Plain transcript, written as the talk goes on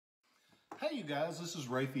Hey you guys, this is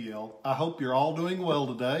Raphael. I hope you're all doing well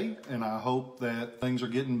today, and I hope that things are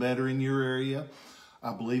getting better in your area.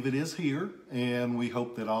 I believe it is here, and we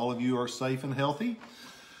hope that all of you are safe and healthy.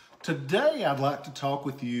 Today I'd like to talk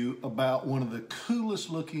with you about one of the coolest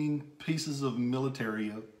looking pieces of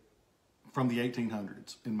military from the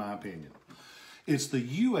 1800s, in my opinion. It's the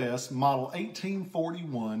U.S. Model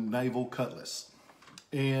 1841 Naval Cutlass.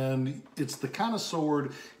 And it's the kind of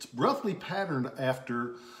sword, it's roughly patterned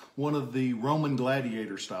after one of the Roman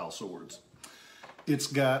gladiator style swords. It's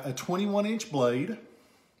got a 21-inch blade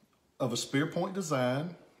of a spear point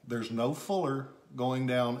design. There's no fuller going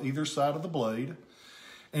down either side of the blade.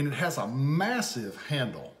 And it has a massive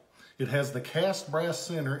handle. It has the cast brass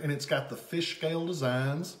center, and it's got the fish scale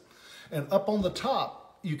designs. And up on the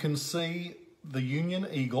top, you can see the Union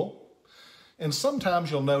Eagle. And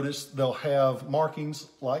sometimes you'll notice they'll have markings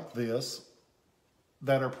like this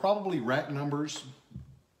that are probably rack numbers,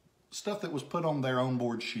 stuff that was put on their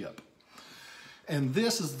onboard ship. And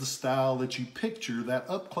this is the style that you picture, that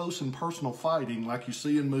up close and personal fighting like you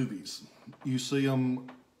see in movies. You see them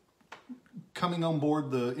coming on board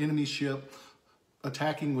the enemy ship,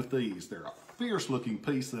 attacking with these. They're a fierce looking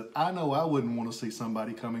piece that I know I wouldn't want to see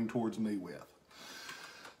somebody coming towards me with.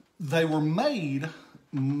 They were made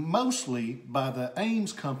mostly by the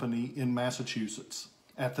Ames Company in Massachusetts.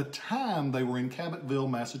 At the time, they were in Cabottville,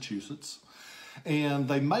 Massachusetts, and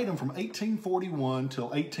they made them from 1841 till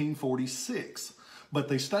 1846. But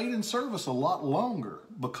they stayed in service a lot longer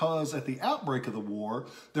because at the outbreak of the war,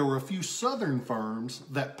 there were a few southern firms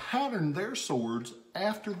that patterned their swords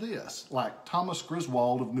after this, like Thomas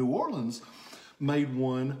Griswold of New Orleans made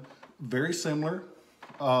one very similar,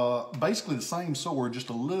 basically the same sword, just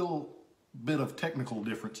a little bit of technical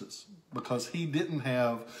differences because he didn't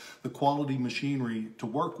have the quality machinery to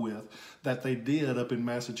work with that they did up in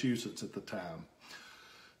Massachusetts at the time.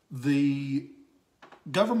 The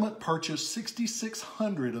government purchased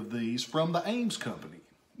 6,600 of these from the Ames Company.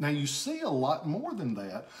 Now you see a lot more than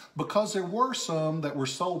that because there were some that were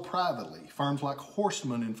sold privately. Firms like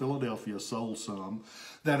Horseman in Philadelphia sold some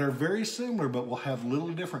that are very similar but will have little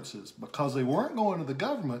differences. Because they weren't going to the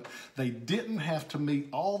government, they didn't have to meet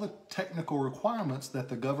all the technical requirements that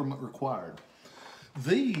the government required.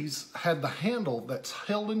 These had the handle that's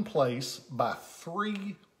held in place by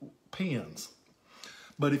 3 pins.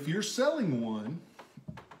 But if you're selling one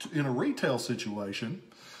in a retail situation,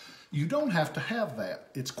 you don't have to have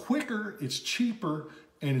that. It's quicker, it's cheaper,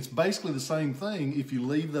 and it's basically the same thing if you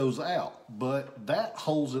leave those out, but that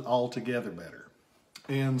holds it all together better.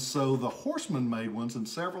 And so the Horseman made ones, and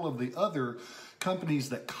several of the other companies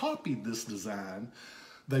that copied this design,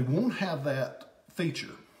 they won't have that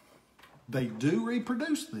feature. They do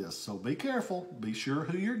reproduce this, so be careful, be sure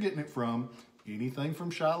who you're getting it from. Anything from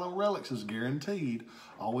Shiloh Relics is guaranteed.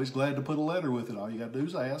 Always glad to put a letter with it. All you got to do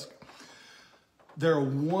is ask. They're a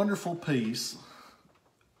wonderful piece.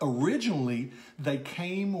 Originally, they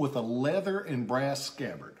came with a leather and brass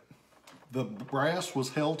scabbard. The brass was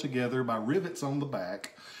held together by rivets on the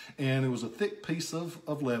back, and it was a thick piece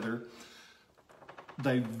of leather.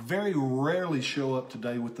 They very rarely show up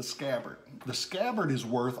today with the scabbard. The scabbard is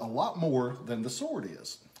worth a lot more than the sword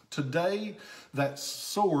is. Today, that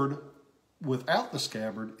sword without the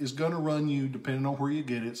scabbard is going to run you, depending on where you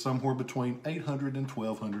get it, somewhere between $800 and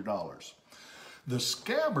 $1,200. The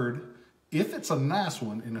scabbard, if it's a nice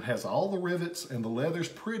one and it has all the rivets and the leather's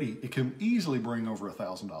pretty, it can easily bring over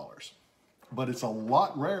 $1,000. But it's a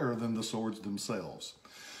lot rarer than the swords themselves.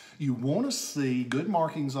 You want to see good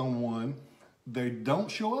markings on one. They don't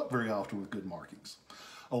show up very often with good markings.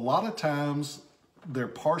 A lot of times they're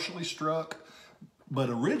partially struck, but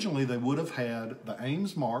originally they would have had the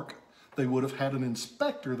Ames mark. They would have had an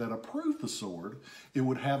inspector that approved the sword. It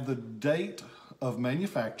would have the date of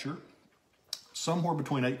manufacture, somewhere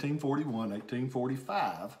between 1841 and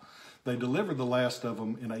 1845. They delivered the last of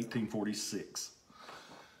them in 1846.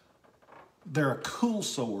 They're a cool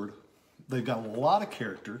sword. They've got a lot of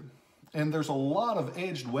character, and there's a lot of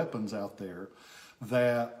edged weapons out there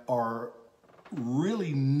that are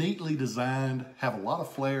really neatly designed, have a lot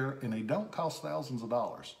of flair, and they don't cost thousands of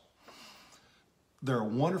dollars. They're a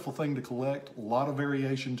wonderful thing to collect, a lot of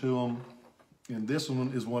variation to them, and this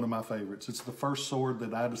one is one of my favorites. It's the first sword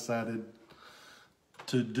that I decided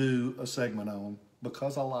to do a segment on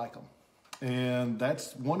because I like them. And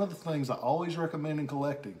that's one of the things I always recommend in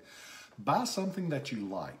collecting. Buy something that you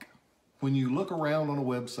like. When you look around on a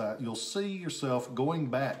website, you'll see yourself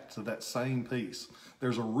going back to that same piece.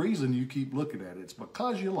 There's a reason you keep looking at it. It's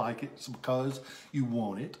because you like it. It's because you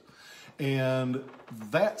want it. And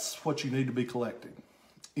that's what you need to be collecting.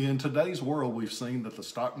 In today's world, we've seen that the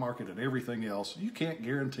stock market and everything else, you can't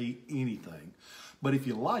guarantee anything. But if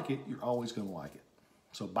you like it, you're always going to like it.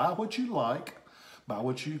 So buy what you like, buy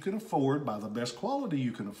what you can afford, buy the best quality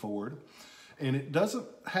you can afford. And it doesn't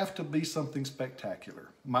have to be something spectacular.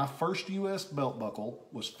 My first U.S. belt buckle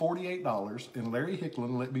was $48, and Larry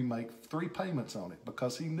Hicklin let me make 3 payments on it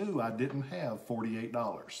because he knew I didn't have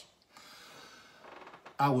 $48.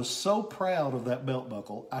 I was so proud of that belt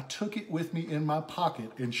buckle, I took it with me in my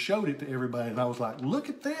pocket and showed it to everybody. And I was like, look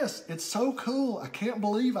at this. It's so cool. I can't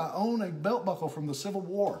believe I own a belt buckle from the Civil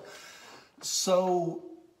War. So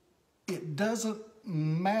it doesn't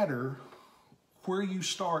matter where you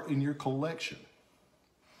start in your collection.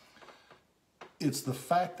 It's the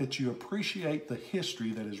fact that you appreciate the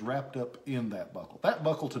history that is wrapped up in that buckle. That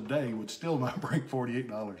buckle today would still not bring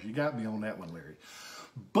 $48. You got me on that one, Larry.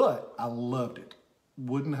 But I loved it.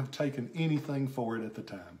 Wouldn't have taken anything for it at the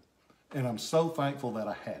time. And I'm so thankful that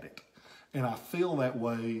I had it. And I feel that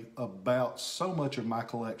way about so much of my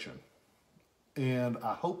collection. And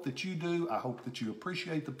I hope that you do. I hope that you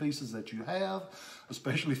appreciate the pieces that you have,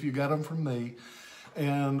 especially if you got them from me.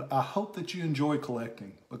 And I hope that you enjoy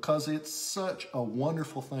collecting because it's such a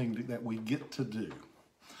wonderful thing that we get to do.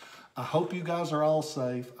 I hope you guys are all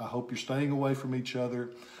safe. I hope you're staying away from each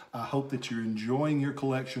other. I hope that you're enjoying your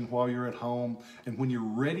collection while you're at home. And when you're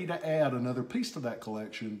ready to add another piece to that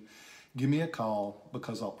collection, give me a call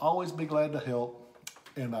because I'll always be glad to help.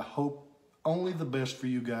 And I hope only the best for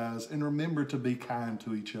you guys. And remember to be kind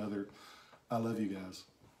to each other. I love you guys.